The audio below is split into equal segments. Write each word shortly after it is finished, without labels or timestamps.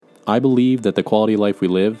I believe that the quality of life we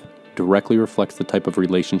live directly reflects the type of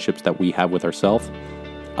relationships that we have with ourselves,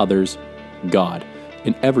 others, God,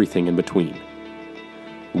 and everything in between.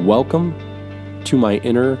 Welcome to my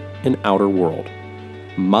inner and outer world.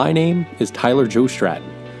 My name is Tyler Joe Stratton,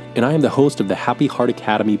 and I am the host of the Happy Heart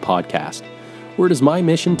Academy podcast, where it is my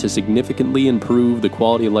mission to significantly improve the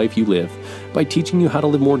quality of life you live by teaching you how to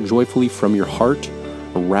live more joyfully from your heart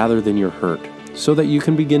rather than your hurt, so that you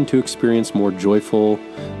can begin to experience more joyful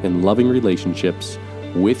and loving relationships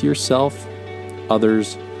with yourself,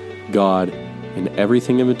 others, God, and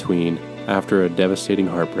everything in between after a devastating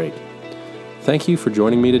heartbreak. Thank you for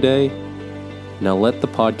joining me today. Now let the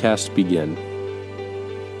podcast begin.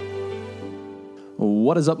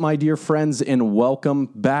 What is up, my dear friends, and welcome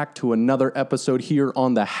back to another episode here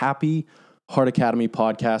on the Happy Heart Academy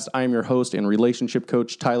podcast. I am your host and relationship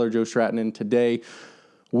coach, Tyler Joe Stratton, and today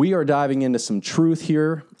we are diving into some truth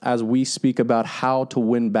here as we speak about how to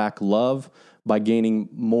win back love by gaining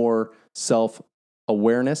more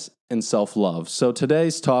self-awareness and self-love. So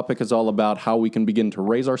today's topic is all about how we can begin to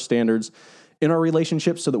raise our standards in our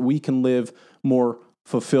relationships so that we can live more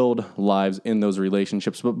fulfilled lives in those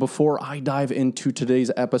relationships. But before I dive into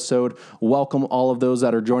today's episode, welcome all of those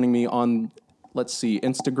that are joining me on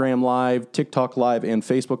Instagram Live, TikTok Live, and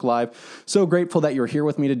Facebook Live. So grateful that you're here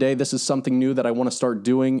with me today. This is something new that I want to start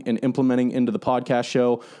doing and implementing into the podcast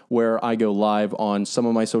show, where I go live on some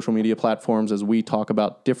of my social media platforms as we talk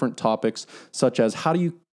about different topics, such as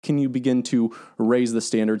can you begin to raise the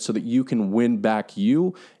standards so that you can win back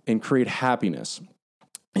you and create happiness.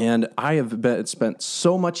 And I have spent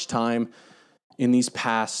so much time in these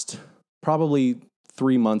past probably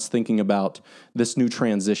 3 months thinking about this new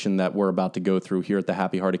transition that we're about to go through here at the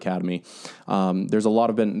Happy Heart Academy. There's been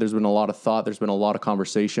a lot of thought. There's been a lot of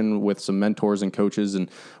conversation with some mentors and coaches and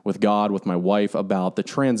with God, with my wife, about the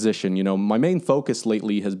transition. You know, my main focus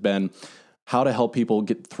lately has been how to help people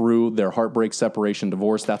get through their heartbreak, separation,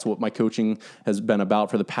 divorce. That's what my coaching has been about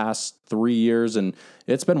for the past 3 years. And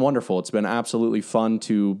it's been wonderful. It's been absolutely fun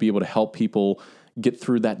to be able to help people get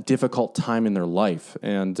through that difficult time in their life.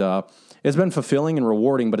 And it's been fulfilling and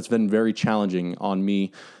rewarding, but it's been very challenging on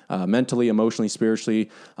me mentally, emotionally,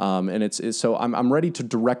 spiritually. So I'm ready to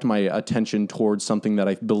direct my attention towards something that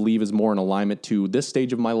I believe is more in alignment to this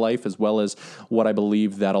stage of my life, as well as what I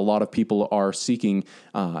believe that a lot of people are seeking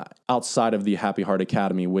outside of the Happy Heart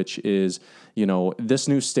Academy, which is, you know, this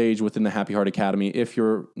new stage within the Happy Heart Academy. If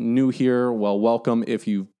you're new here, well, welcome. If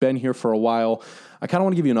you've been here for a while, I kind of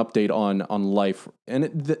want to give you an update on life. And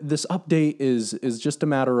this update is just a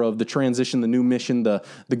matter of the transition, the new mission, the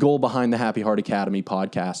goal behind the Happy Heart Academy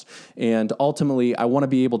podcast. And ultimately, I want to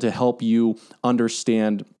be able to help you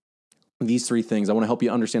understand these 3 things. I want to help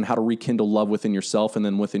you understand how to rekindle love within yourself and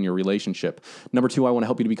then within your relationship. Number 2, I want to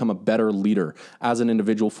help you to become a better leader as an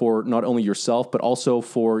individual for not only yourself, but also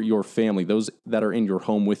for your family, those that are in your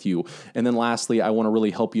home with you. And then lastly, I want to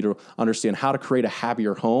really help you to understand how to create a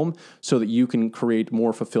happier home so that you can create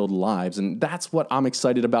more fulfilled lives. And that's what I'm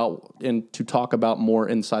excited about and to talk about more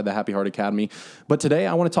inside the Happy Heart Academy. But today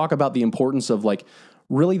I want to talk about the importance of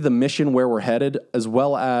really the mission, where we're headed, as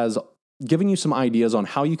well as giving you some ideas on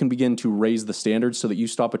how you can begin to raise the standards so that you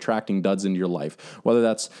stop attracting duds into your life. Whether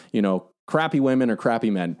that's, crappy women or crappy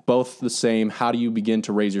men, both the same. How do you begin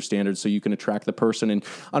to raise your standards so you can attract the person and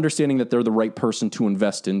understanding that they're the right person to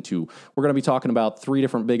invest into? We're going to be talking about 3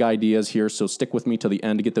 different big ideas here, so stick with me to the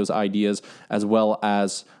end to get those ideas, as well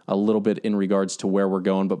as a little bit in regards to where we're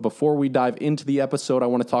going. But before we dive into the episode, I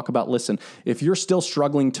want to talk about, listen, if you're still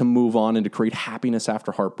struggling to move on and to create happiness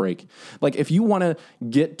after heartbreak, if you want to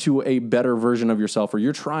get to a better version of yourself, or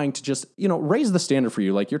you're trying to just, raise the standard for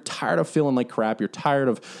you, you're tired of feeling like crap, you're tired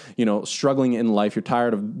of, struggling in life, you're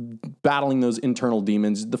tired of battling those internal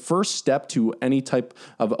demons, the first step to any type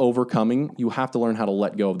of overcoming, you have to learn how to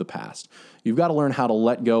let go of the past. You've got to learn how to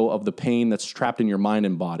let go of the pain that's trapped in your mind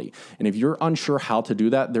and body. And if you're unsure how to do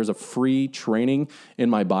that, there's a free training in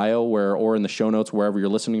my bio or in the show notes, wherever you're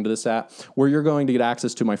listening to this at, where you're going to get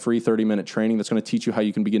access to my free 30-minute training that's going to teach you how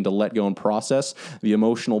you can begin to let go and process the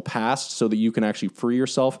emotional past so that you can actually free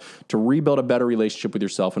yourself to rebuild a better relationship with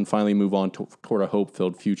yourself and finally move on toward a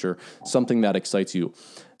hope-filled future, something that excites you.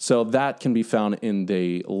 So that can be found in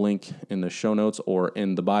the link in the show notes or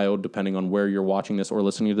in the bio, depending on where you're watching this or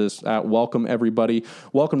listening to this at. Welcome, everybody.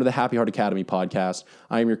 Welcome to the Happy Heart Academy podcast.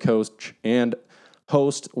 I am your coach and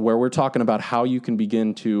host, where we're talking about how you can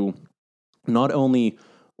begin to not only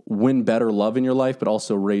win better love in your life, but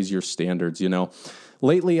also raise your standards.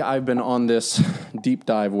 Lately I've been on this deep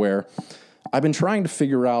dive where I've been trying to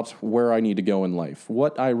figure out where I need to go in life,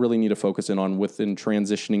 what I really need to focus in on within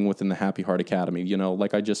transitioning within the Happy Heart Academy.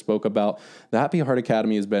 Like I just spoke about, the Happy Heart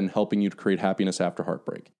Academy has been helping you to create happiness after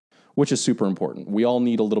heartbreak, which is super important. We all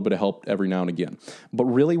need a little bit of help every now and again. But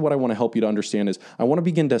really what I want to help you to understand is I want to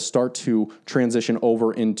begin to start to transition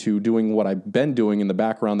over into doing what I've been doing in the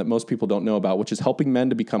background that most people don't know about, which is helping men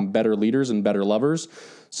to become better leaders and better lovers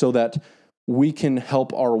so that we can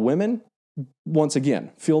help our women, once again,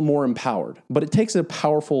 feel more empowered. But it takes a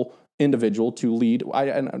powerful individual to lead,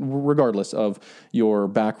 regardless of your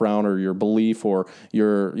background or your belief or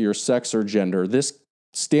your sex or gender. This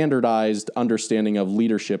standardized understanding of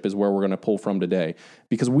leadership is where we're going to pull from today,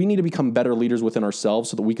 because we need to become better leaders within ourselves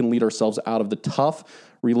so that we can lead ourselves out of the tough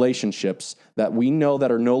relationships that we know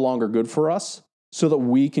that are no longer good for us, so that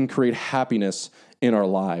we can create happiness in our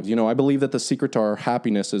lives. I believe that the secret to our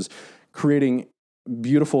happiness is creating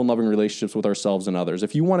beautiful and loving relationships with ourselves and others.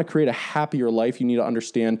 If you want to create a happier life, you need to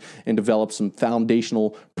understand and develop some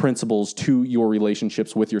foundational principles to your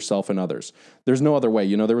relationships with yourself and others. There's no other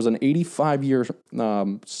way. There was an 85-year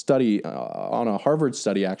study on a Harvard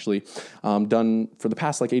study, actually, done for the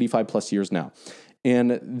past 85 plus years now.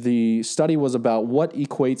 And the study was about what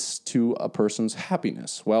equates to a person's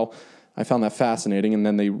happiness. Well, I found that fascinating. And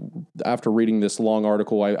then after reading this long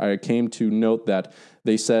article, I came to note that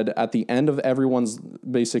they said at the end of everyone's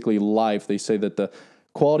basically life, they say that the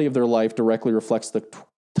quality of their life directly reflects the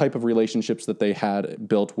type of relationships that they had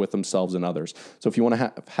built with themselves and others. So if you want to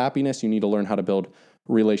have happiness, you need to learn how to build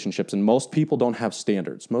relationships. And most people don't have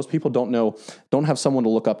standards. Most people don't have someone to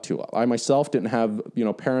look up to. I myself didn't have,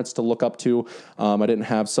 parents to look up to. I didn't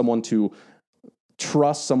have someone to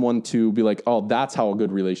trust, someone to be like, oh, that's how a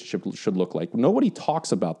good relationship should look like. Nobody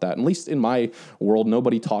talks about that. At least in my world,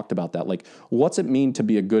 nobody talked about that. Like, what's it mean to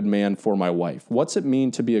be a good man for my wife? What's it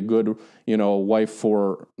mean to be a good, wife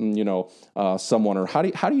for, someone? Or how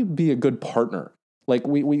do you be a good partner? Like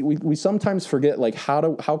we sometimes forget, like,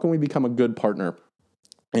 how can we become a good partner?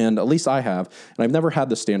 And at least I have. And I've never had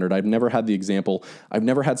the standard. I've never had the example. I've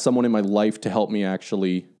never had someone in my life to help me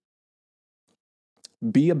actually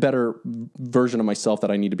be a better version of myself that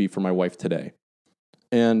I need to be for my wife today.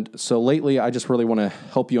 And so lately, I just really want to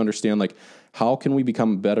help you understand, like, how can we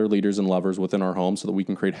become better leaders and lovers within our home so that we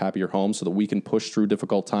can create happier homes, so that we can push through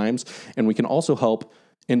difficult times, and we can also help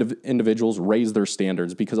individuals raise their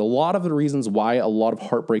standards. Because a lot of the reasons why a lot of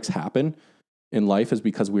heartbreaks happen in life is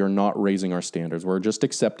because we are not raising our standards. We're just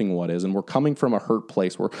accepting what is, and we're coming from a hurt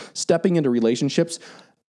place. We're stepping into relationships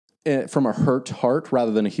from a hurt heart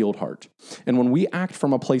rather than a healed heart. And when we act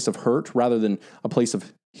from a place of hurt rather than a place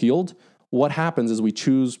of healed, what happens is we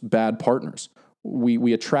choose bad partners.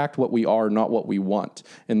 We attract what we are, not what we want.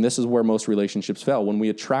 And this is where most relationships fail. When we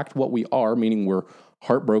attract what we are, meaning we're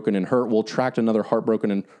heartbroken and hurt, we'll attract another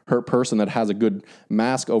heartbroken and hurt person that has a good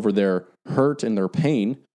mask over their hurt and their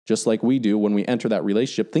pain, just like we do when we enter that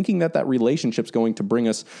relationship, thinking that relationship's going to bring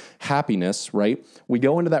us happiness, right? We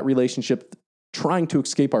go into that relationship trying to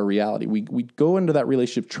escape our reality. We go into that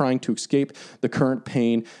relationship trying to escape the current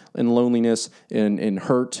pain and loneliness and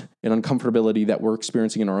hurt and uncomfortability that we're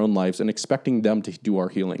experiencing in our own lives and expecting them to do our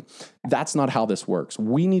healing. That's not how this works.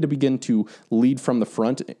 We need to begin to lead from the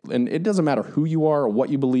front. And it doesn't matter who you are or what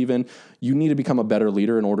you believe in. You need to become a better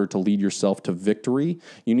leader in order to lead yourself to victory.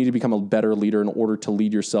 You need to become a better leader in order to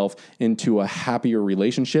lead yourself into a happier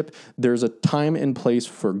relationship. There's a time and place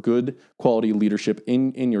for good quality leadership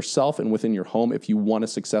in yourself and within your home if you want a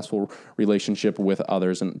successful relationship with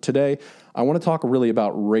others. And today, I want to talk really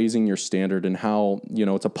about raising your standard and how,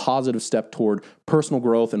 it's a positive step toward personal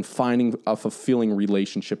growth and finding a fulfilling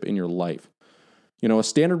relationship in your life. A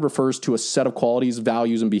standard refers to a set of qualities,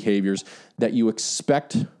 values, and behaviors that you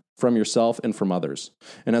expect from yourself and from others.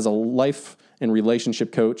 And as a life and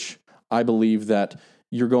relationship coach, I believe that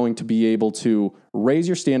you're going to be able to raise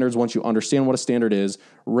your standards once you understand what a standard is,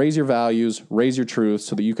 raise your values, raise your truth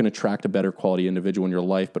so that you can attract a better quality individual in your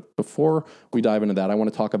life. But before we dive into that, I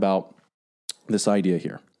want to talk about this idea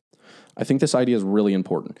here. I think this idea is really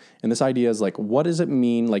important. And this idea is like, what does it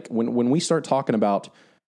mean? Like when we start talking about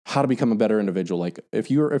how to become a better individual, like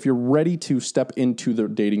if you're ready to step into the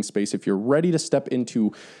dating space, if you're ready to step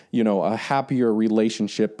into, a happier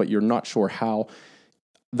relationship, but you're not sure how,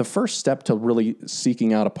 the first step to really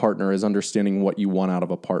seeking out a partner is understanding what you want out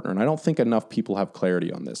of a partner. And I don't think enough people have clarity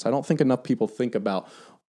on this. I don't think enough people think about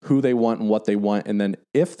who they want and what they want. And then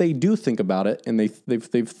if they do think about it and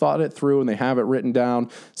they've thought it through and they have it written down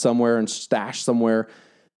somewhere and stashed somewhere,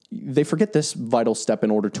 they forget this vital step in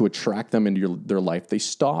order to attract them into their life. They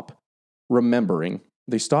stop remembering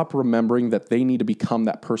that they need to become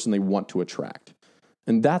that person they want to attract.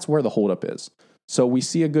 And that's where the holdup is. So we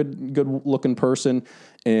see a good looking person,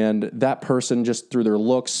 and that person, just through their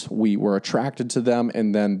looks, we're attracted to them,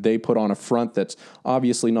 and then they put on a front that's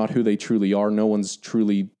obviously not who they truly are. No one's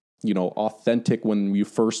truly, authentic when you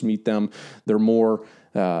first meet them. They're more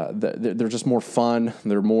they're just more fun.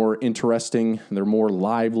 They're more interesting. They're more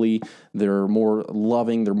lively. They're more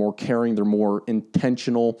loving. They're more caring. They're more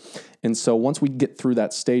intentional. And so once we get through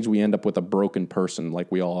that stage, we end up with a broken person,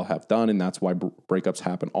 like we all have done. And that's why breakups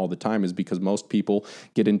happen all the time, is because most people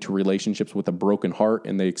get into relationships with a broken heart,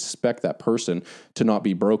 and they expect that person to not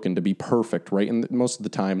be broken, to be perfect, right? And most of the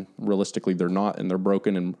time, realistically, they're not, and they're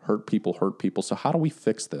broken, and hurt people. So how do we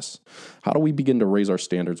fix this? How do we begin to raise our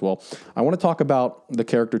standards? Well, I want to talk about the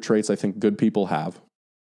character traits I think good people have.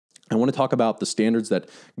 I want to talk about the standards that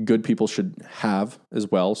good people should have as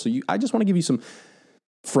well. So I just want to give you some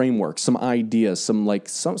frameworks, some ideas,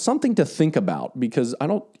 something to think about, because I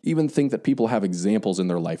don't even think that people have examples in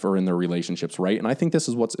their life or in their relationships, right? And I think this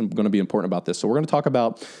is what's going to be important about this. So we're going to talk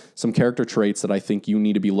about some character traits that I think you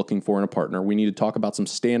need to be looking for in a partner. We need to talk about some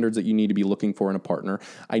standards that you need to be looking for in a partner.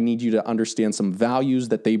 I need you to understand some values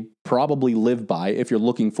that they probably live by if you're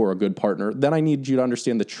looking for a good partner. Then I need you to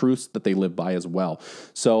understand the truths that they live by as well.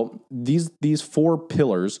 So these 4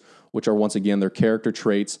 pillars, which are, once again, their character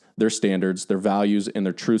traits, their standards, their values, and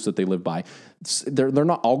their truths that they live by. They're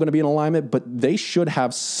not all going to be in alignment, but they should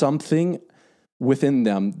have something within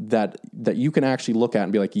them that you can actually look at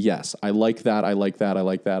and be like, yes, I like that, I like that, I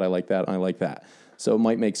like that, I like that, I like that. So it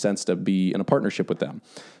might make sense to be in a partnership with them.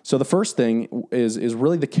 So the first thing is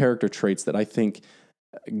really the character traits that I think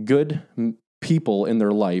good people in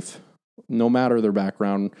their life, no matter their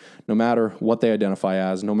background, no matter what they identify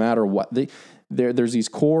as, no matter what there's these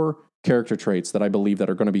core character traits that I believe that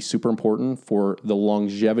are going to be super important for the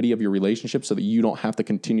longevity of your relationship, so that you don't have to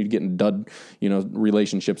continue to get in dud,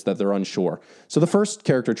 relationships that they're unsure. So the first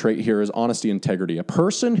character trait here is honesty, integrity. A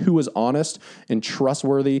person who is honest and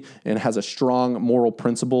trustworthy and has a strong moral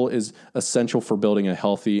principle is essential for building a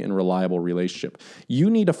healthy and reliable relationship. You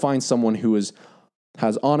need to find someone who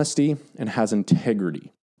has honesty and has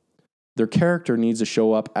integrity. Their character needs to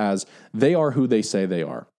show up as they are who they say they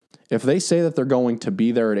are. If they say that they're going to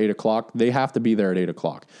be there at 8 o'clock, they have to be there at 8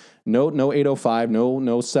 o'clock. No 8:05, no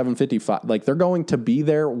 7:55. Like, they're going to be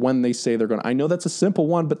there when they say they're going to. I know that's a simple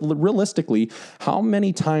one, but realistically, how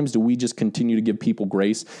many times do we just continue to give people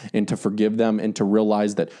grace and to forgive them and to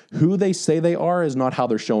realize that who they say they are is not how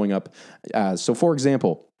they're showing up as? So, for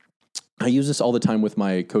example, I use this all the time with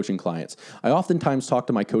my coaching clients. I oftentimes talk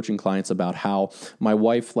to my coaching clients about how my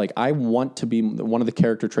wife, I want to be, one of the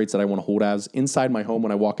character traits that I want to hold as inside my home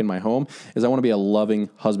when I walk in my home is I want to be a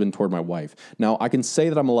loving husband toward my wife. Now, I can say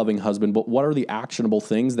that I'm a loving husband, but what are the actionable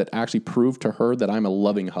things that actually prove to her that I'm a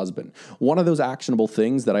loving husband? One of those actionable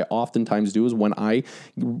things that I oftentimes do is when I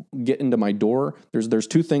get into my door, there's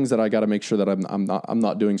 2 things that I got to make sure that I'm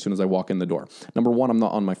not doing as soon as I walk in the door. Number 1, I'm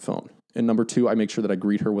not on my phone. And number 2, I make sure that I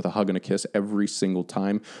greet her with a hug and a kiss every single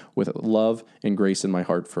time, with love and grace in my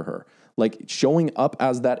heart for her. Like, showing up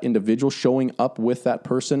as that individual, showing up with that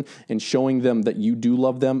person, and showing them that you do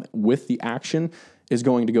love them with the action is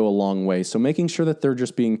going to go a long way. So making sure that they're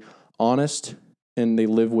just being honest and they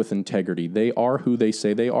live with integrity. They are who they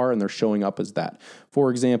say they are, and they're showing up as that.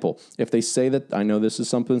 For example, if they say that, I know this is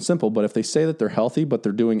something simple, but if they say that they're healthy, but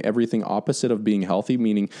they're doing everything opposite of being healthy,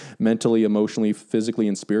 meaning mentally, emotionally, physically,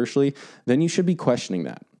 and spiritually, then you should be questioning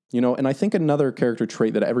that. And I think another character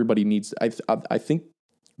trait that everybody needs, I think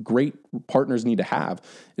great partners need to have,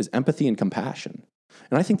 is empathy and compassion.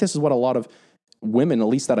 And I think this is what a lot of women, at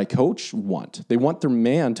least that I coach, want. They want their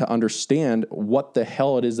man to understand what the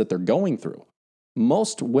hell it is that they're going through.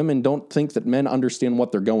 Most women don't think that men understand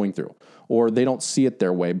what they're going through, or they don't see it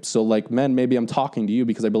their way. So men, maybe I'm talking to you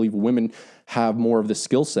because I believe women have more of the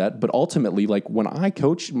skill set, but ultimately, when I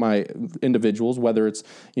coach my individuals, whether it's,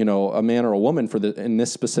 a man or a woman in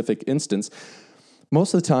this specific instance,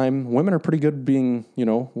 most of the time, women are pretty good being,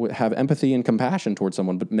 have empathy and compassion towards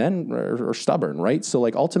someone, but men are stubborn, right? So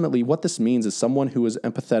ultimately what this means is someone who is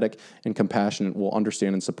empathetic and compassionate will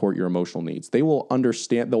understand and support your emotional needs. They will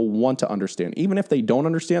understand, they'll want to understand. Even if they don't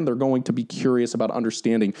understand, they're going to be curious about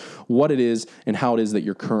understanding what it is and how it is that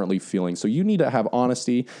you're currently feeling. So you need to have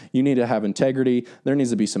honesty, you need to have integrity, there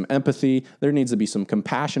needs to be some empathy, there needs to be some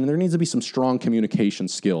compassion, and there needs to be some strong communication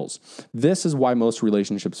skills. This is why most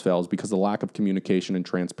relationships fail, is because of the lack of communication and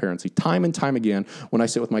transparency. Time and time again, when I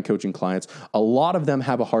sit with my coaching clients, a lot of them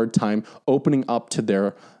have a hard time opening up to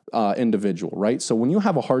their individual, right? So when you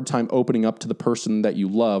have a hard time opening up to the person that you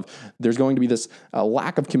love, there's going to be this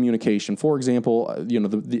lack of communication. For example,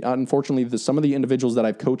 unfortunately, some of the individuals that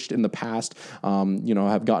I've coached in the past,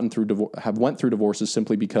 have went through divorces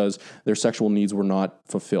simply because their sexual needs were not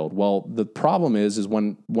fulfilled. Well, the problem is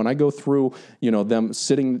when I go through, them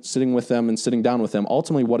sitting with them and sitting down with them,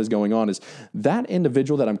 ultimately what is going on is that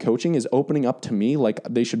individual that I'm coaching is opening up to me like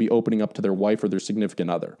they should be opening up to their wife or their significant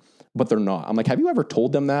other, but they're not. I'm like, have you ever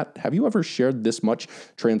told them that? Have you ever shared this much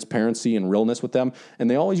transparency and realness with them? And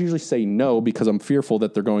they always usually say no, because I'm fearful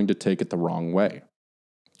that they're going to take it the wrong way.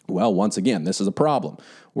 Well, once again, this is a problem.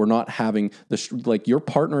 We're not having your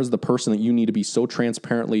partner is the person that you need to be so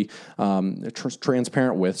transparently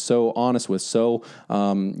transparent with, so honest with, so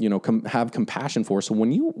have compassion for. So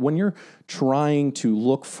when you're trying to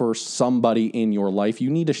look for somebody in your life, you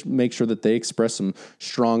need to make sure that they express some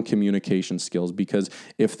strong communication skills, because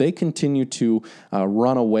if they continue to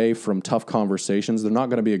run away from tough conversations, they're not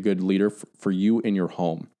going to be a good leader for you in your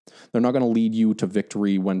home. They're not going to lead you to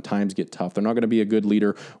victory when times get tough. They're not going to be a good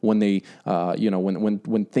leader when they,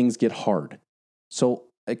 when things get hard. So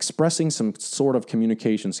expressing some sort of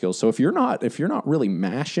communication skills. So if you're not really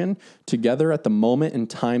mashing together at the moment in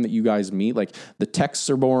time that you guys meet, like the texts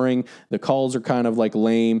are boring, the calls are kind of like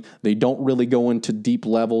lame, they don't really go into deep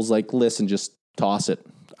levels, like listen, just toss it.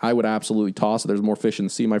 I would absolutely toss it. There's more fish in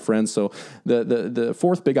the sea, my friends. So the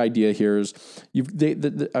fourth big idea here is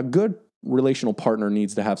a good relational partner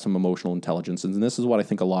needs to have some emotional intelligence. And this is what I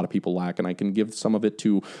think a lot of people lack. And I can give some of it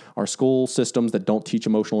to our school systems that don't teach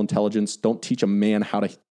emotional intelligence, don't teach a man how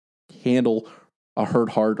to handle a hurt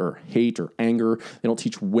heart or hate or anger. They don't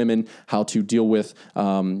teach women how to deal with,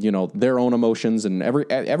 their own emotions, and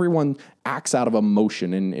everyone acts out of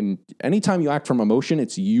emotion. And anytime you act from emotion,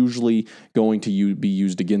 it's usually going to be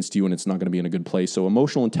used against you, and it's not going to be in a good place. So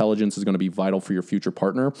emotional intelligence is going to be vital for your future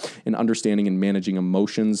partner in understanding and managing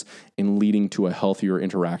emotions and leading to a healthier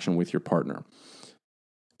interaction with your partner.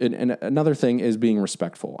 And another thing is being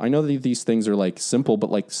respectful. I know that these things are like simple, but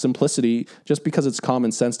like simplicity, just because it's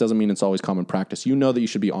common sense doesn't mean it's always common practice. You know that you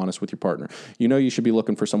should be honest with your partner. You know you should be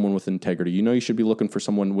looking for someone with integrity. You know you should be looking for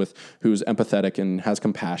someone who's empathetic and has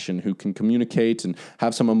compassion, who can communicate and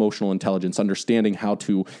have some emotional intelligence, understanding how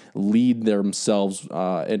to lead themselves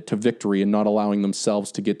to victory and not allowing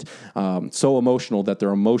themselves to get so emotional that their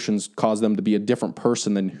emotions cause them to be a different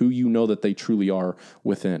person than who you know that they truly are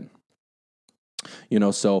within.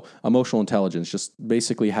 So emotional intelligence, just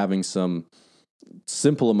basically having some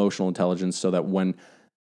simple emotional intelligence so that when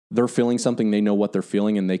they're feeling something, they know what they're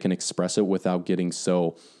feeling and they can express it without getting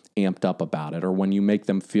so amped up about it. Or when you make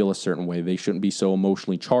them feel a certain way, they shouldn't be so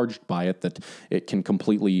emotionally charged by it that it can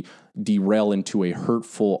completely derail into a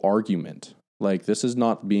hurtful argument. Like, this is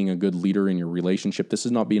not being a good leader in your relationship. This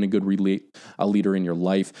is not being a good leader in your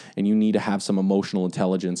life. And you need to have some emotional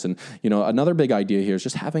intelligence. And, another big idea here is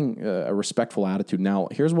just having a respectful attitude. Now,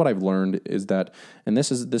 here's what I've learned is that, and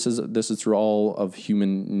this is through all of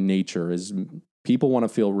human nature, is people want to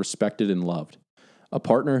feel respected and loved. A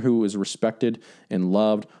partner who is respected and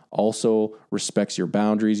loved also respects your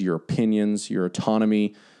boundaries, your opinions, your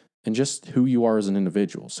autonomy, and just who you are as an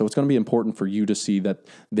individual. So it's going to be important for you to see that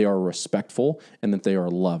they are respectful and that they are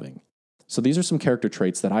loving. So these are some character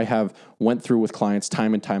traits that I have went through with clients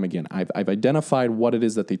time and time again. I've identified what it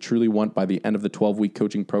is that they truly want by the end of the 12-week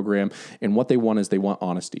coaching program. And what they want is they want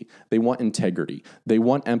honesty. They want integrity. They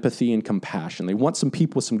want empathy and compassion. They want some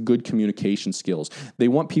people with some good communication skills. They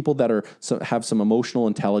want people that have some emotional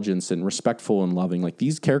intelligence and respectful and loving. Like,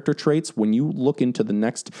 these character traits, when you look into the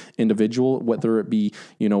next individual, whether it be,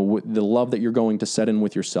 the love that you're going to set in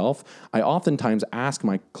with yourself, I oftentimes ask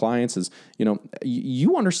my clients is,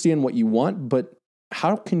 you understand what you want, but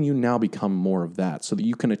how can you now become more of that so that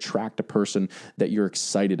you can attract a person that you're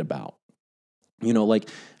excited about?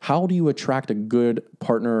 How do you attract a good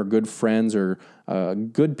partner or good friends or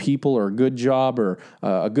good people or a good job or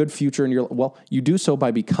a good future in your life? Well, you do so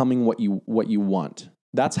by becoming what you want.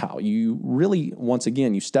 That's how you really, once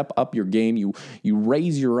again, you step up your game. You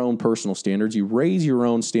raise your own personal standards. You raise your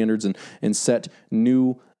own standards and set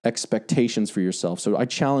new expectations for yourself. So I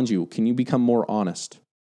challenge you, can you become more honest?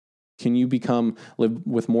 Can you live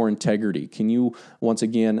with more integrity? Can you, once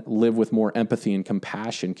again, live with more empathy and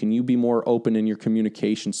compassion? Can you be more open in your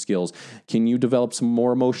communication skills? Can you develop some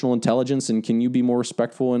more emotional intelligence? And can you be more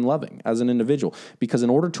respectful and loving as an individual? Because in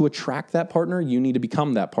order to attract that partner, you need to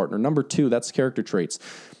become that partner. Number 2, that's character traits.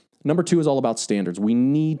 Number 2 is all about standards. We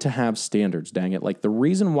need to have standards, dang it. Like, the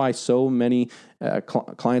reason why so many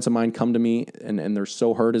clients of mine come to me and they're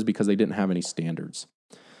so hurt is because they didn't have any standards.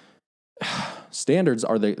 Standards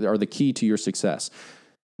are the key to your success.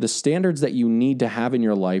 The standards that you need to have in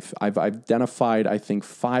your life, I've identified, I think,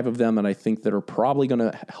 5 of them, and I think that are probably going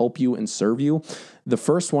to help you and serve you. The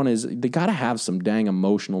first one is they got to have some dang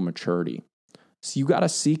emotional maturity. So you got to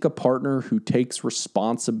seek a partner who takes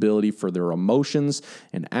responsibility for their emotions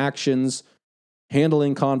and actions,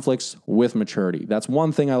 handling conflicts with maturity. That's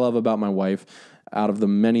one thing I love about my wife. Out of the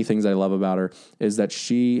many things I love about her is that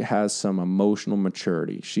she has some emotional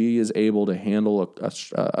maturity. She is able to handle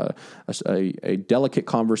a delicate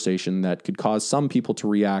conversation that could cause some people to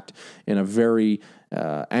react in a very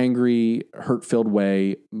angry, hurt-filled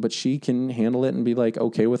way, but she can handle it and be like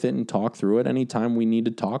okay with it and talk through it. Anytime we need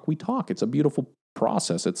to talk, we talk. It's a beautiful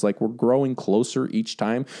process. It's like we're growing closer each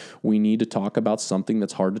time we need to talk about something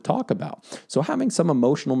that's hard to talk about. So having some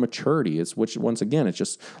emotional maturity is, which once again, it's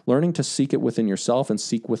just learning to seek it within yourself and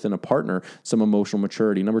seek within a partner some emotional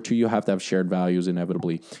maturity. Number 2, you have to have shared values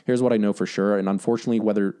inevitably. Here's what I know for sure. And unfortunately,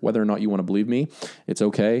 whether or not you want to believe me, it's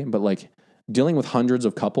okay. But like dealing with hundreds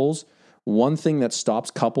of couples, one thing that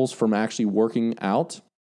stops couples from actually working out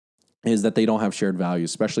is that they don't have shared values,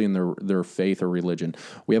 especially in their faith or religion.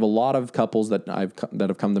 We have a lot of couples that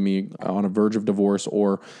have come to me on a verge of divorce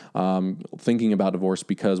or thinking about divorce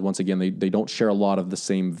because once again they don't share a lot of the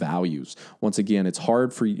same values. Once again, it's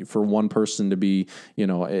hard for one person to be,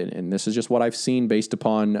 and this is just what I've seen based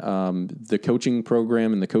upon the coaching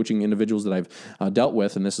program and the coaching individuals that I've dealt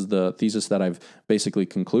with, and this is the thesis that I've basically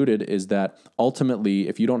concluded, is that ultimately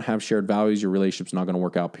if you don't have shared values, your relationship's not going to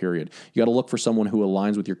work out, period. You got to look for someone who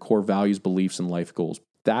aligns with your core values, beliefs, and life goals.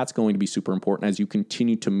 That's going to be super important as you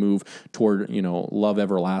continue to move toward, love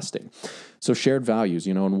everlasting. So shared values,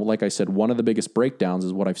 and like I said, one of the biggest breakdowns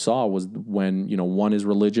is what I saw was when, one is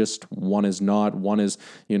religious, one is not, one is,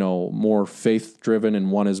 more faith driven and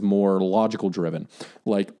one is more logical driven.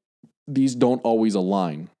 Like these don't always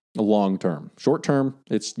align long term. Short term,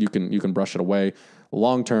 it's you can brush it away.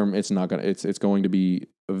 Long term, it's going to be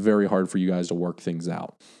very hard for you guys to work things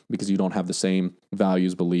out because you don't have the same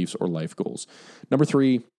values, beliefs, or life goals. Number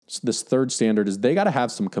 3, this third standard is they got to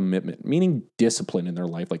have some commitment, meaning discipline in their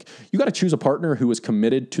life. Like you got to choose a partner who is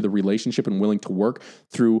committed to the relationship and willing to work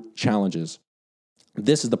through challenges.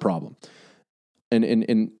 This is the problem.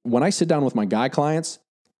 And when I sit down with my guy clients,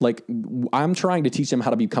 like I'm trying to teach them how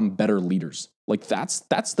to become better leaders. Like that's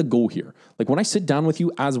the goal here. Like when I sit down with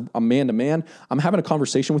you as a man to man, I'm having a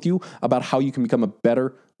conversation with you about how you can become a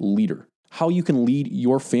better leader, how you can lead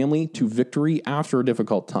your family to victory after a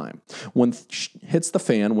difficult time. When hits the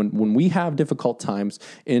fan, when we have difficult times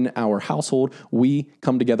in our household, we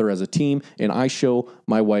come together as a team and I show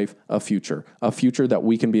my wife a future that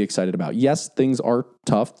we can be excited about. Yes, things are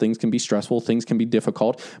tough, things can be stressful, things can be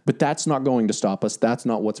difficult, but that's not going to stop us. That's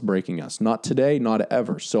not what's breaking us. Not today, not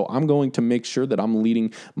ever. So I'm going to make sure that I'm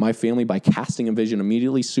leading my family by casting a vision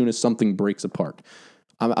immediately as soon as something breaks apart.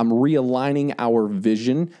 I'm realigning our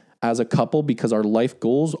vision as a couple because our life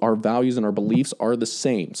goals, our values, and our beliefs are the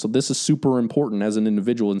same. So this is super important as an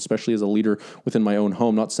individual, and especially as a leader within my own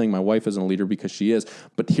home. Not saying my wife isn't a leader because she is,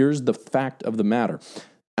 but here's the fact of the matter.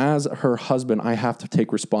 As her husband, I have to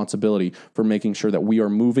take responsibility for making sure that we are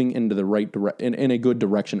moving into the right direction, in a good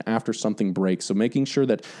direction after something breaks. So making sure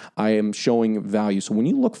that I am showing value. So when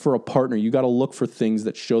you look for a partner, you got to look for things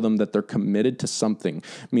that show them that they're committed to something,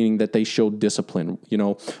 meaning that they show discipline.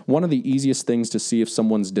 One of the easiest things to see if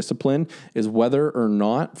someone's disciplined is whether or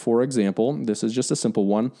not, for example, this is just a simple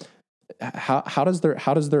one. How does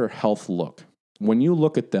their health look? When you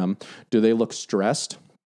look at them, do they look stressed?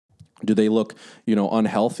 Do they look,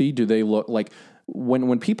 unhealthy? Do they look like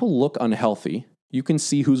when people look unhealthy, you can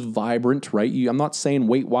see who's vibrant, right? I'm not saying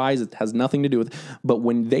weight-wise, it has nothing to do with, but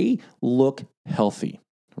when they look healthy,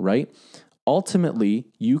 right? Ultimately,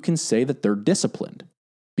 you can say that they're disciplined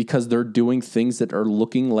because they're doing things that are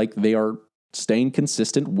looking like they are staying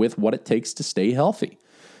consistent with what it takes to stay healthy,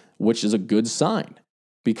 which is a good sign.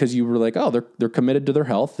 Because you were like, oh, they're committed to their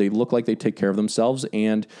health. They look like they take care of themselves.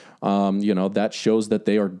 And, that shows that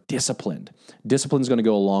they are disciplined. Discipline is going to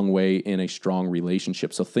go a long way in a strong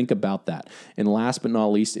relationship. So think about that. And last but not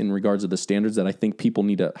least, in regards to the standards that I think people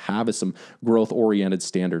need to have is some growth-oriented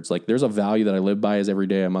standards. Like there's a value that I live by is every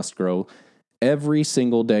day I must grow. Every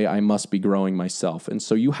single day, I must be growing myself. And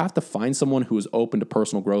so you have to find someone who is open to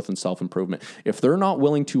personal growth and self-improvement. If they're not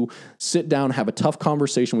willing to sit down, have a tough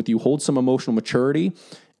conversation with you, hold some emotional maturity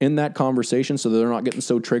in that conversation so they're not getting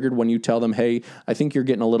so triggered when you tell them, hey, I think you're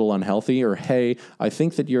getting a little unhealthy, or hey, I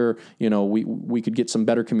think that you're, we could get some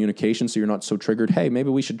better communication so you're not so triggered. Hey,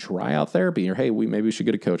 maybe we should try out therapy, or hey, maybe we should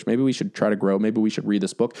get a coach. Maybe we should try to grow. Maybe we should read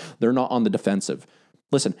this book. They're not on the defensive.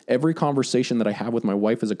 Listen, every conversation that I have with my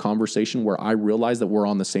wife is a conversation where I realize that we're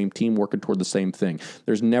on the same team working toward the same thing.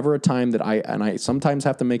 There's never a time that I sometimes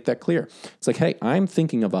have to make that clear. It's like, hey, I'm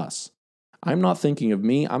thinking of us. I'm not thinking of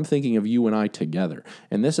me. I'm thinking of you and I together.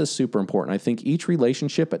 And this is super important. I think each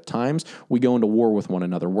relationship at times we go into war with one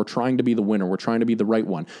another. We're trying to be the winner. We're trying to be the right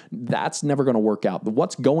one. That's never going to work out. But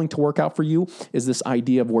what's going to work out for you is this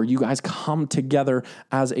idea of where you guys come together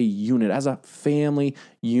as a unit, as a family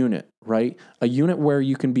unit, right? A unit where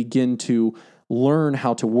you can begin to learn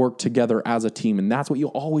how to work together as a team. And that's what you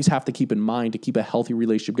always have to keep in mind to keep a healthy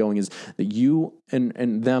relationship going, is that you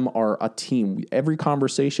and them are a team. Every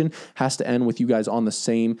conversation has to end with you guys on the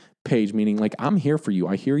same page, meaning like, I'm here for you.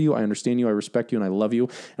 I hear you. I understand you. I respect you and I love you.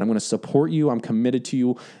 And I'm going to support you. I'm committed to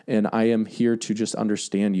you. And I am here to just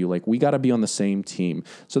understand you. Like, we got to be on the same team.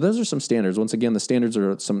 So those are some standards. Once again, the standards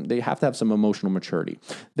are they have to have some emotional maturity.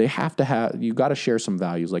 They have to have, you got to share some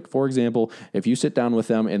values. Like, for example, if you sit down with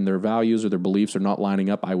them and their values or their beliefs are not lining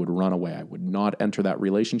up, I would run away. I would not enter that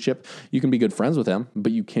relationship. You can be good friends with them,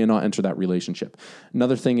 but you cannot enter that relationship.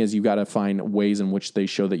 Another thing is you got to find ways in which they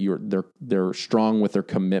show that they're strong with their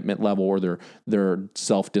commitment level or their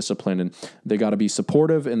self-discipline, and they got to be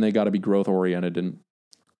supportive and they got to be growth oriented. And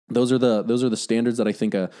those are the standards that I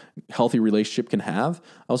think a healthy relationship can have.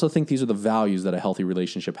 I also think these are the values that a healthy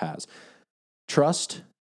relationship has. Trust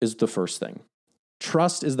is the first thing.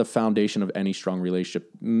 Trust is the foundation of any strong relationship.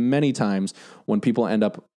 Many times when people end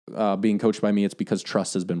up being coached by me, it's because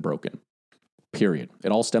trust has been broken. Period.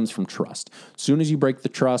 It all stems from trust. As soon as you break the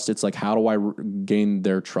trust, it's like, how do I gain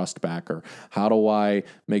their trust back, or how do I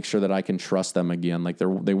make sure that I can trust them again? Like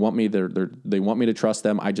they want me to trust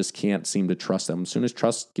them. I just can't seem to trust them. As soon as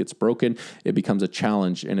trust gets broken, it becomes a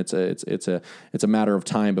challenge, and it's a matter of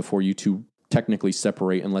time before you two technically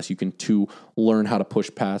separate, unless you can learn how to push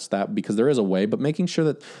past that, because there is a way. But making sure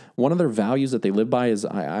that one of their values that they live by is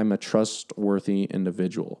I'm a trustworthy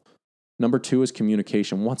individual. Number 2 is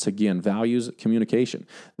communication. Once again, values communication.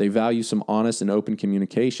 They value some honest and open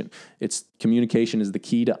communication. Communication is the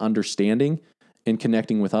key to understanding and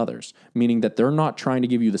connecting with others, meaning that they're not trying to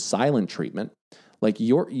give you the silent treatment. Like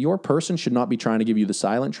your person should not be trying to give you the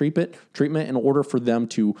silent treatment in order for them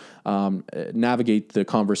to navigate the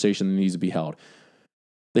conversation that needs to be held.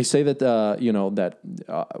 They say that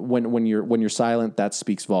when you're silent, that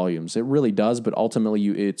speaks volumes. It really does, but ultimately,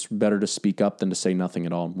 it's better to speak up than to say nothing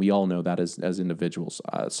at all. We all know that as individuals.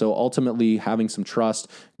 So ultimately, having some trust,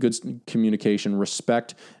 good communication,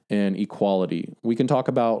 respect, and equality. We can talk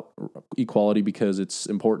about equality because it's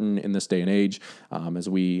important in this day and age, as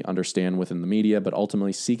we understand within the media. But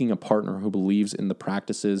ultimately, seeking a partner who believes in the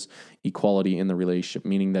practices equality in the relationship,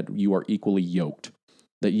 meaning that you are equally yoked.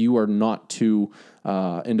 That you are not two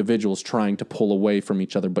individuals trying to pull away from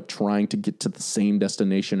each other, but trying to get to the same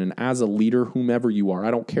destination. And as a leader, whomever you are,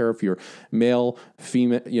 I don't care if you're male,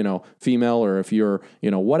 female, or if you're,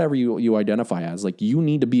 whatever you identify as, like, you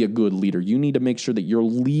need to be a good leader. You need to make sure that you're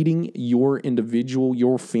leading your individual,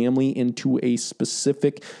 your family into a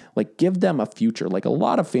specific, like, give them a future. Like, a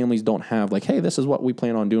lot of families don't have, like, hey, this is what we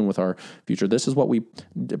plan on doing with our future. This is what we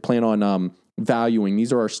plan on valuing.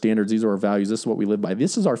 These are our standards. These are our values. This is what we live by.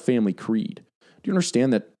 This is our family creed. Do you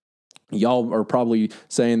understand that y'all are probably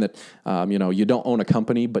saying that, you don't own a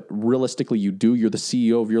company, but realistically you do. You're the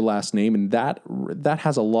CEO of your last name, and that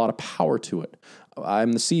has a lot of power to it.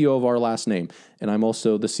 I'm the CEO of our last name, and I'm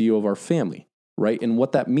also the CEO of our family, right? And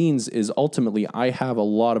what that means is ultimately I have a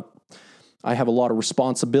lot of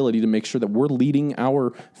responsibility to make sure that we're leading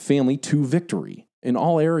our family to victory in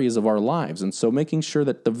all areas of our lives. And so making sure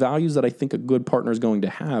that the values that I think a good partner is going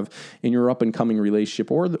to have in your up and coming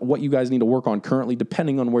relationship, or what you guys need to work on currently,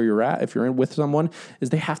 depending on where you're at, if you're in with someone,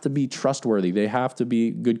 is they have to be trustworthy. They have to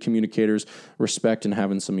be good communicators, respect, and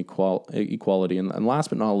having some equality. And last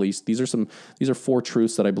but not least, these are 4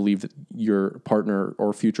 truths that I believe that your partner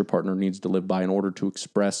or future partner needs to live by in order to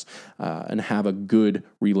express and have a good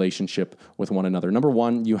relationship with one another. Number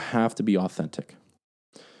 1, you have to be authentic.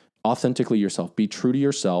 Authentically yourself. Be true to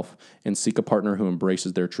yourself and seek a partner who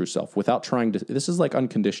embraces their true self without trying to. This is like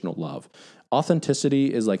unconditional love.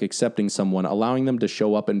 Authenticity is like accepting someone, allowing them to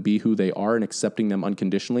show up and be who they are, and accepting them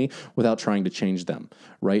unconditionally without trying to change them,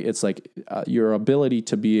 right? It's like your ability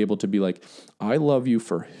to be able to be like, I love you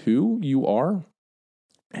for who you are,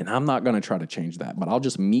 and I'm not going to try to change that, but I'll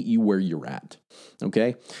just meet you where you're at,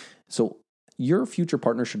 okay? So your future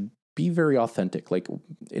partner should be very authentic. Like,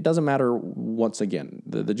 it doesn't matter, once again,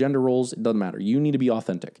 the gender roles, it doesn't matter. You need to be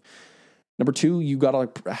authentic. Number 2, you got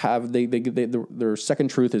to have, their second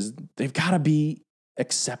truth is they've got to be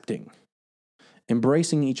accepting.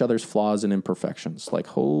 embracing each other's flaws and imperfections. Like,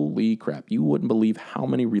 holy crap, you wouldn't believe how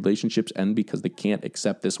many relationships end because they can't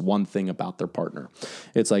accept this one thing about their partner.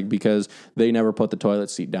 It's like because they never put the toilet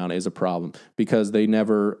seat down is a problem, because they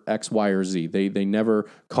never X, Y, or Z. They never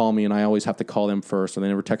call me and I always have to call them first, or they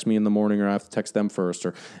never text me in the morning or I have to text them first,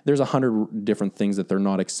 or there's 100 different things that they're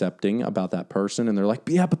not accepting about that person. And they're like,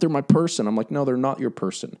 yeah, but they're my person. I'm like, no, they're not your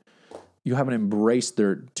person. You haven't embraced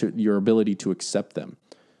your ability to accept them.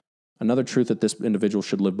 Another truth that this individual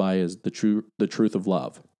should live by is the truth of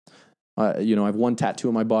love. I have one tattoo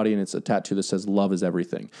on my body, and it's a tattoo that says love is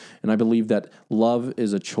everything. And I believe that love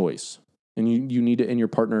is a choice. And you need to, in your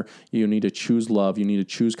partner, you need to choose love. You need to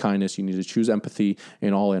choose kindness. You need to choose empathy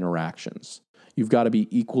in all interactions. You've got to be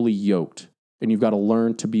equally yoked. And you've got to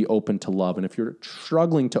learn to be open to love. And if you're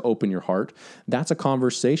struggling to open your heart, that's a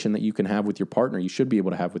conversation that you can have with your partner. You should be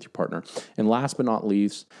able to have with your partner. And last but not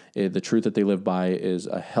least, the truth that they live by is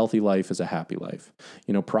a healthy life is a happy life.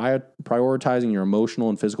 Prioritizing your emotional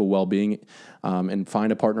and physical well-being and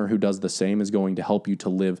find a partner who does the same is going to help you to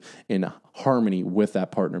live in harmony with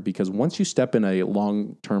that partner. Because once you step in a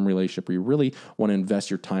long-term relationship where you really want to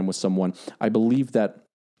invest your time with someone, I believe that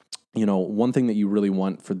one thing that you really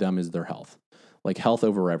want for them is their health. Like health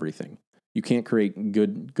over everything. You can't create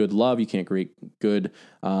good love. You can't create good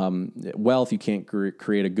wealth. You can't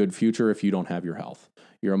create a good future if you don't have your health,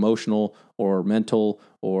 your emotional or mental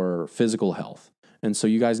or physical health. And so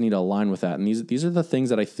you guys need to align with that. And these are the things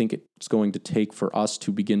that I think it's going to take for us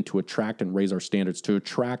to begin to attract and raise our standards, to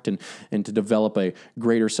attract and to develop a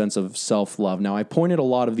greater sense of self-love. Now, I pointed a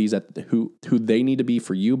lot of these at who they need to be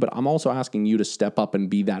for you, but I'm also asking you to step up and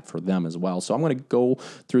be that for them as well. So I'm going to go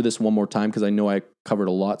through this one more time because I know I covered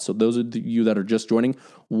a lot. So those of you that are just joining,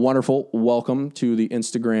 wonderful. Welcome to the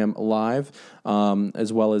Instagram Live,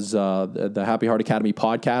 as well as the Happy Heart Academy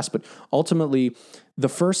podcast. But ultimately, the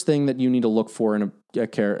first thing that you need to look for in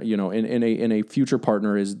a future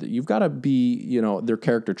partner is that you've got to be, their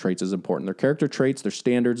character traits is important. Their character traits, their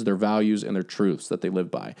standards, their values, and their truths that they live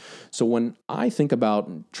by. So when I think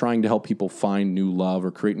about trying to help people find new love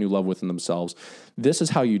or create new love within themselves, this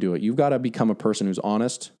is how you do it. You've got to become a person who's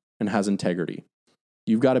honest and has integrity.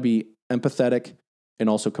 You've got to be empathetic and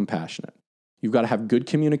also compassionate. You've got to have good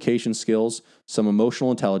communication skills, some emotional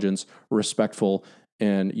intelligence, respectful,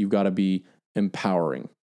 and you've got to be empowering.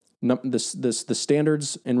 The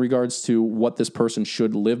standards in regards to what this person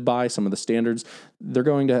should live by, some of the standards, they're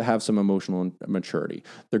going to have some emotional maturity.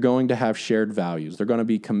 They're going to have shared values. They're going to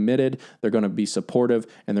be committed. They're going to be supportive,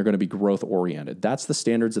 and they're going to be growth oriented. That's the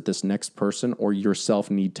standards that this next person or yourself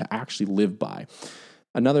need to actually live by.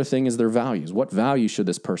 Another thing is their values. What values should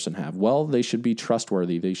this person have? Well, they should be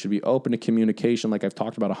trustworthy. They should be open to communication, like I've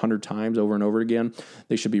talked about 100 times over and over again.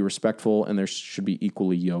 They should be respectful, and there should be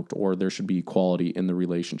equally yoked, or there should be equality in the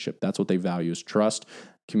relationship. That's what they value, is trust,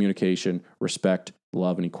 communication, respect,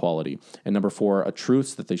 love, and equality. And number 4,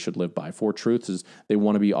 truths that they should live by. 4 truths is they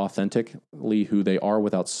want to be authentically who they are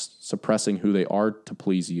without suppressing who they are to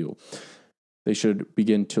please you. They should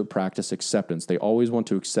begin to practice acceptance. They always want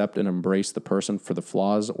to accept and embrace the person for the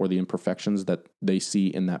flaws or the imperfections that they see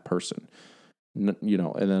in that person. And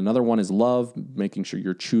another one is love, making sure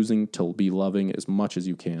you're choosing to be loving as much as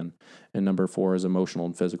you can. And number 4 is emotional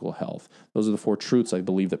and physical health. Those are the 4 truths I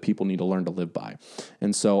believe that people need to learn to live by.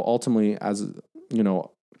 And so ultimately, as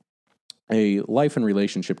a life and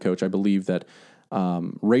relationship coach, I believe that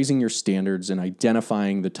raising your standards and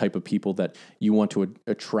identifying the type of people that you want to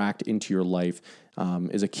attract into your life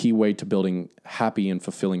is a key way to building happy and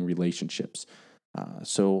fulfilling relationships.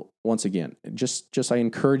 So once again, just I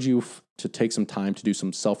encourage you to take some time to do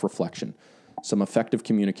some self-reflection, some effective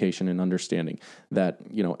communication, and understanding that,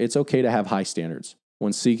 it's okay to have high standards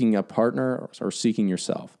when seeking a partner or seeking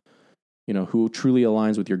yourself, who truly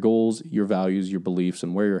aligns with your goals, your values, your beliefs,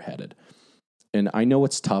 and where you're headed. And I know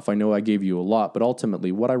it's tough. I know I gave you a lot, but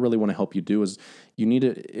ultimately what I really want to help you do is you need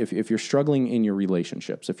to, if you're struggling in your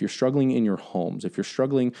relationships, if you're struggling in your homes, if you're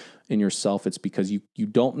struggling in yourself, it's because you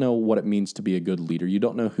don't know what it means to be a good leader. You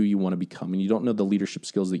don't know who you want to become, and you don't know the leadership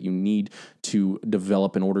skills that you need to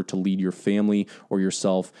develop in order to lead your family or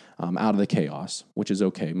yourself out of the chaos, which is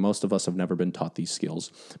okay. Most of us have never been taught these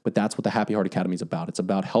skills, but that's what the Happy Heart Academy is about. It's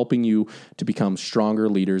about helping you to become stronger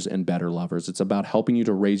leaders and better lovers. It's about helping you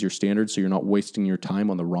to raise your standards so you're not wasting your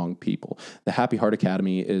time on the wrong people. The Happy Heart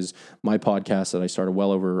Academy is my podcast that that I started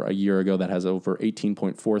well over a year ago that has over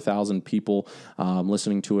 18.4 thousand people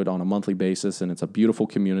listening to it on a monthly basis, and it's a beautiful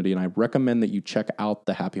community. And I recommend that you check out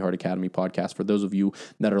the Happy Heart Academy podcast for those of you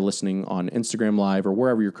that are listening on Instagram Live or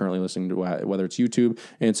wherever you're currently listening to, whether it's YouTube,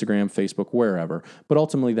 Instagram, Facebook, wherever. But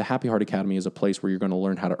ultimately, the Happy Heart Academy is a place where you're going to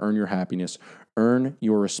learn how to earn your happiness, earn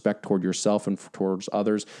your respect toward yourself and towards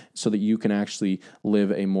others, so that you can actually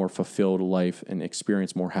live a more fulfilled life and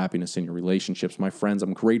experience more happiness in your relationships. My friends,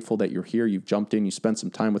 I'm grateful that you're here. You've jumped in. You spent some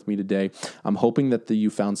time with me today. I'm hoping that you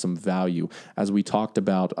found some value as we talked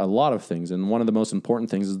about a lot of things. And one of the most important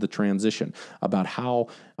things is the transition, about how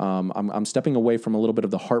I'm stepping away from a little bit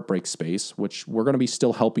of the heartbreak space, which we're going to be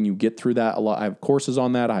still helping you get through that. I have courses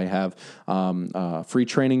on that. I have free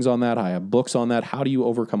trainings on that. I have books on that. How do you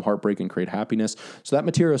overcome heartbreak and create happiness? So that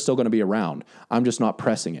material is still going to be around. I'm just not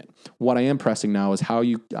pressing it. What I am pressing now is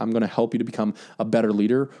I'm going to help you to become a better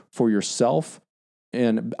leader for yourself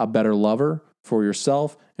and a better lover for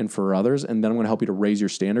yourself and for others. And then I'm going to help you to raise your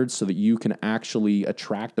standards so that you can actually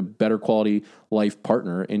attract a better quality life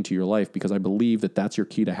partner into your life, because I believe that that's your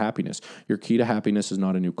key to happiness. Your key to happiness is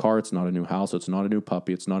not a new car. It's not a new house. It's not a new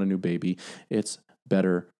puppy. It's not a new baby. It's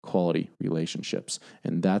better quality relationships.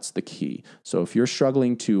 And that's the key. So if you're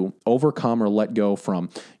struggling to overcome or let go from,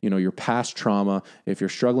 your past trauma, if you're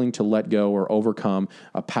struggling to let go or overcome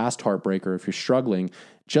a past heartbreak, or if you're struggling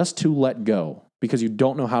just to let go because you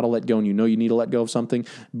don't know how to let go and you need to let go of something,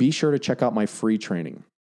 be sure to check out my free training.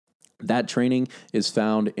 That training is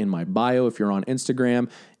found in my bio if you're on Instagram,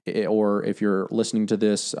 or if you're listening to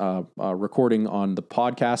this recording on the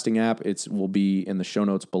podcasting app, it will be in the show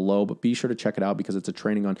notes below. But be sure to check it out, because it's a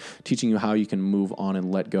training on teaching you how you can move on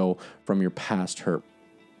and let go from your past hurt.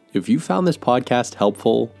 If you found this podcast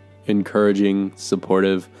helpful, encouraging,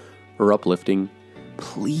 supportive, or uplifting,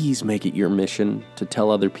 please make it your mission to tell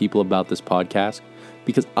other people about this podcast,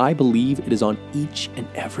 because I believe it is on each and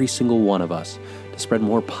every single one of us to spread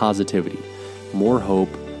more positivity, more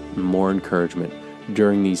hope, and more encouragement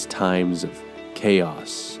during these times of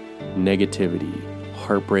chaos, negativity,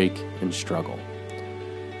 heartbreak, and struggle.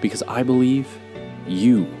 Because I believe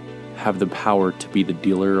you have the power to be the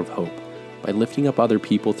dealer of hope by lifting up other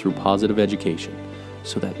people through positive education,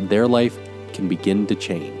 so that their life can begin to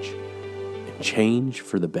change, and change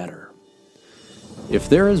for the better. If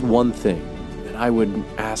there is one thing that I would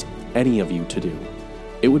ask any of you to do,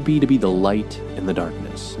 it would be to be the light in the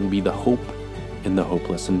darkness, and be the hope in the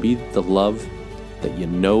hopeless, and be the love that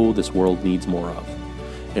this world needs more of.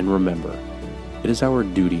 And remember, it is our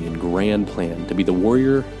duty and grand plan to be the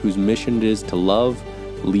warrior whose mission it is to love,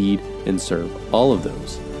 lead, and serve all of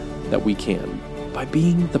those that we can, by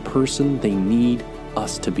being the person they need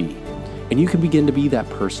us to be. And you can begin to be that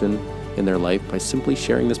person in their life by simply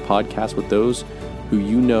sharing this podcast with those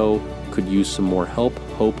who could use some more help,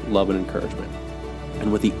 hope, love, and encouragement.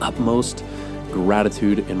 And with the utmost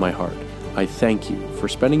gratitude in my heart, I thank you for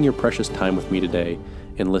spending your precious time with me today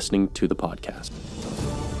and listening to the podcast.